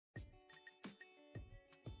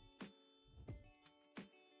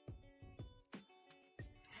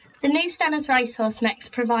The new Stenner's racehorse mix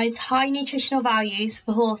provides high nutritional values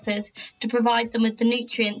for horses to provide them with the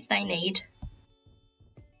nutrients they need.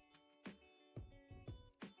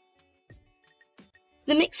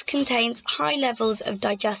 The mix contains high levels of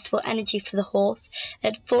digestible energy for the horse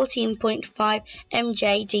at 14.5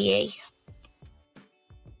 mg/dE.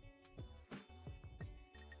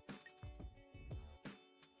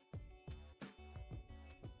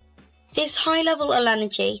 This high level of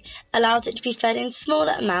energy allows it to be fed in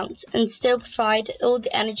smaller amounts and still provide all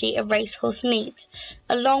the energy a racehorse needs,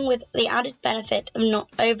 along with the added benefit of not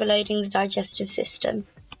overloading the digestive system.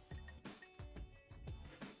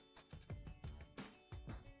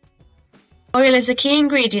 Oil is a key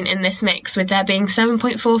ingredient in this mix, with there being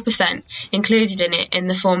 7.4% included in it in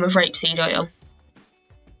the form of rapeseed oil.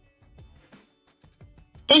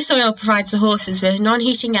 This oil provides the horses with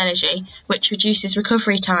non-heating energy, which reduces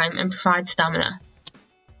recovery time and provides stamina.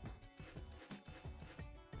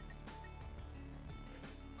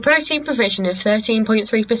 The protein provision of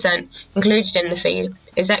 13.3% included in the feed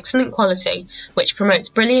is excellent quality, which promotes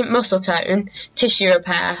brilliant muscle tone, tissue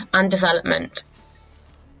repair and development.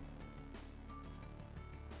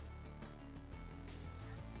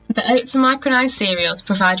 The oats and micronized cereals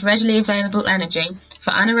provide readily available energy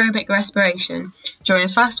for anaerobic respiration during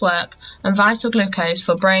fast work and vital glucose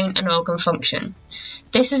for brain and organ function.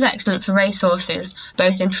 This is excellent for racehorses,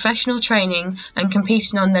 both in professional training and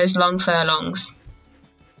competing on those long furlongs.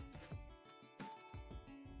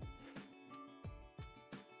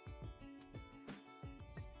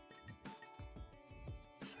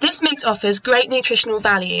 This mix offers great nutritional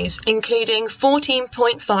values, including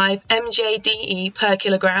 14.5 mg/dE per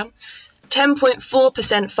kilogram,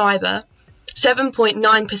 10.4% fibre,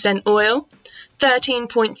 7.9% oil,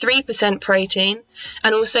 13.3% protein,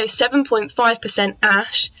 and also 7.5%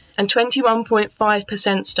 ash and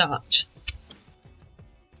 21.5% starch.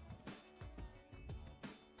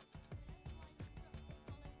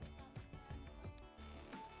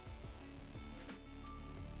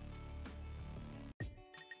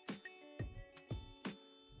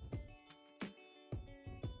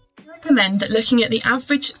 I recommend that looking at the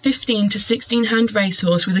average 15 to 16 hand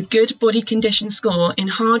racehorse with a good body condition score in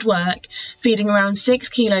hard work, feeding around 6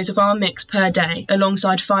 kilos of our mix per day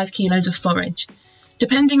alongside 5 kilos of forage.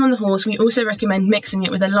 Depending on the horse, we also recommend mixing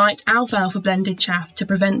it with a light alfalfa blended chaff to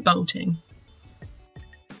prevent bolting.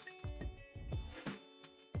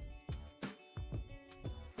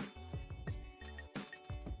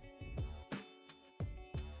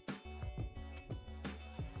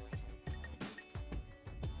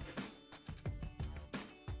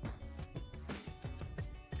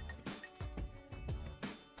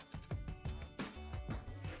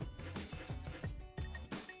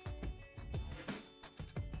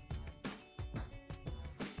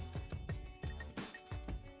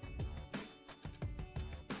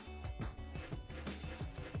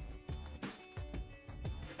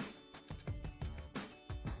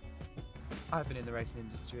 I've been in the racing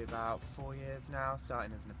industry about 4 years now,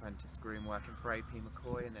 starting as an apprentice groom working for AP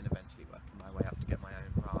McCoy and then eventually working my way up to get my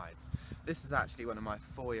own rides. This is actually one of my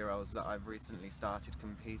 4-year-olds that I've recently started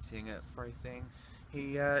competing at racing.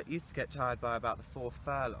 He used to get tired by about the 4th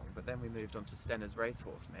furlong, but then we moved on to Stenner's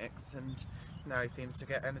racehorse mix and now he seems to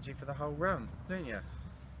get energy for the whole run, don't you?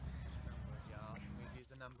 We've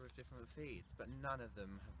used a number of different feeds, but none of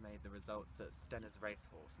them have made the results that Stenner's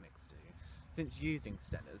racehorse mix do. Since using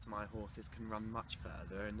Stenner's, my horses can run much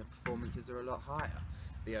further and the performances are a lot higher.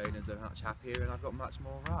 The owners are much happier and I've got much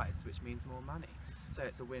more rides, which means more money. So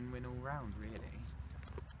it's a win-win all round, really.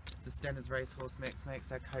 The Stenner's racehorse mix makes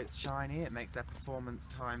their coats shiny, it makes their performance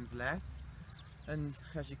times less. And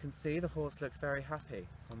as you can see, the horse looks very happy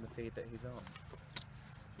on the feed that he's on.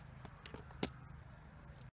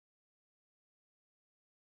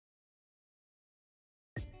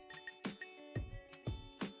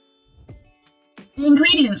 The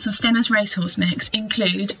ingredients of Stenner's racehorse mix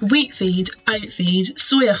include wheat feed, oat feed,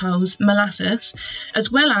 soya hulls, molasses,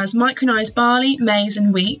 as well as micronized barley, maize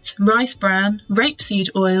and wheat, rice bran, rapeseed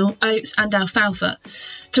oil, oats and alfalfa.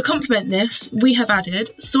 To complement this, we have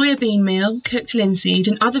added soybean meal, cooked linseed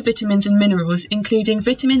and other vitamins and minerals including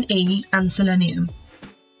vitamin E and selenium.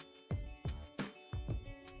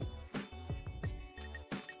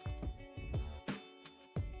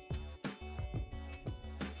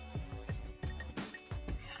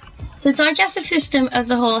 The digestive system of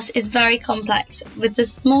the horse is very complex, with the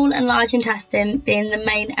small and large intestine being the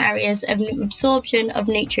main areas of absorption of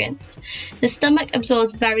nutrients. The stomach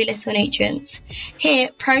absorbs very little nutrients. Here,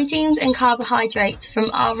 proteins and carbohydrates from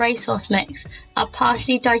our racehorse mix are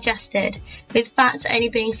partially digested, with fats only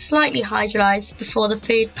being slightly hydrolyzed before the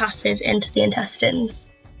food passes into the intestines.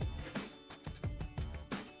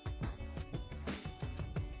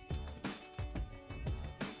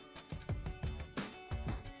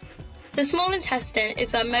 The small intestine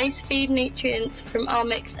is where most feed nutrients from our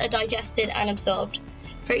mix are digested and absorbed.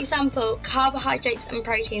 For example, carbohydrates and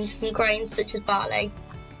proteins from grains such as barley.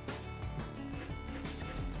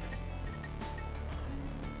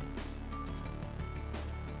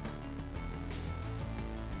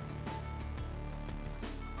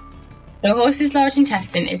 The horse's large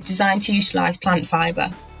intestine is designed to utilise plant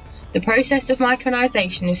fibre. The process of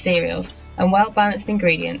micronization of cereals and well-balanced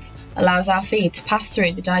ingredients allows our feed to pass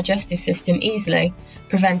through the digestive system easily,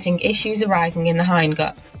 preventing issues arising in the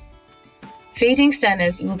hindgut. Feeding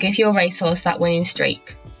Stenners will give your racehorse that winning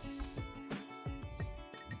streak.